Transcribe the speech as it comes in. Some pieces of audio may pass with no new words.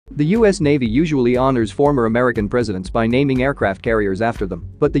The U.S. Navy usually honors former American presidents by naming aircraft carriers after them,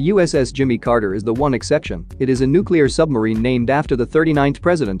 but the USS Jimmy Carter is the one exception. It is a nuclear submarine named after the 39th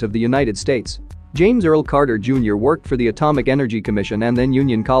President of the United States. James Earl Carter Jr. worked for the Atomic Energy Commission and then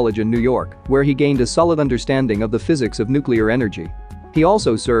Union College in New York, where he gained a solid understanding of the physics of nuclear energy. He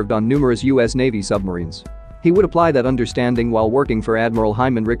also served on numerous U.S. Navy submarines. He would apply that understanding while working for Admiral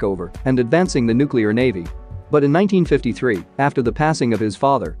Hyman Rickover and advancing the nuclear navy. But in 1953, after the passing of his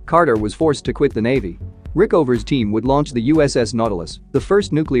father, Carter was forced to quit the Navy. Rickover's team would launch the USS Nautilus, the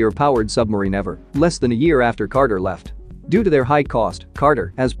first nuclear-powered submarine ever, less than a year after Carter left. Due to their high cost,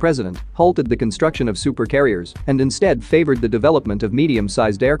 Carter, as president, halted the construction of supercarriers and instead favored the development of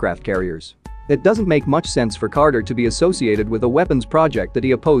medium-sized aircraft carriers. It doesn't make much sense for Carter to be associated with a weapons project that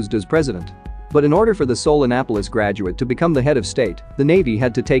he opposed as president. But in order for the sole Annapolis graduate to become the head of state, the Navy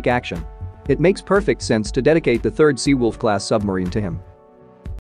had to take action. It makes perfect sense to dedicate the third Seawolf-class submarine to him.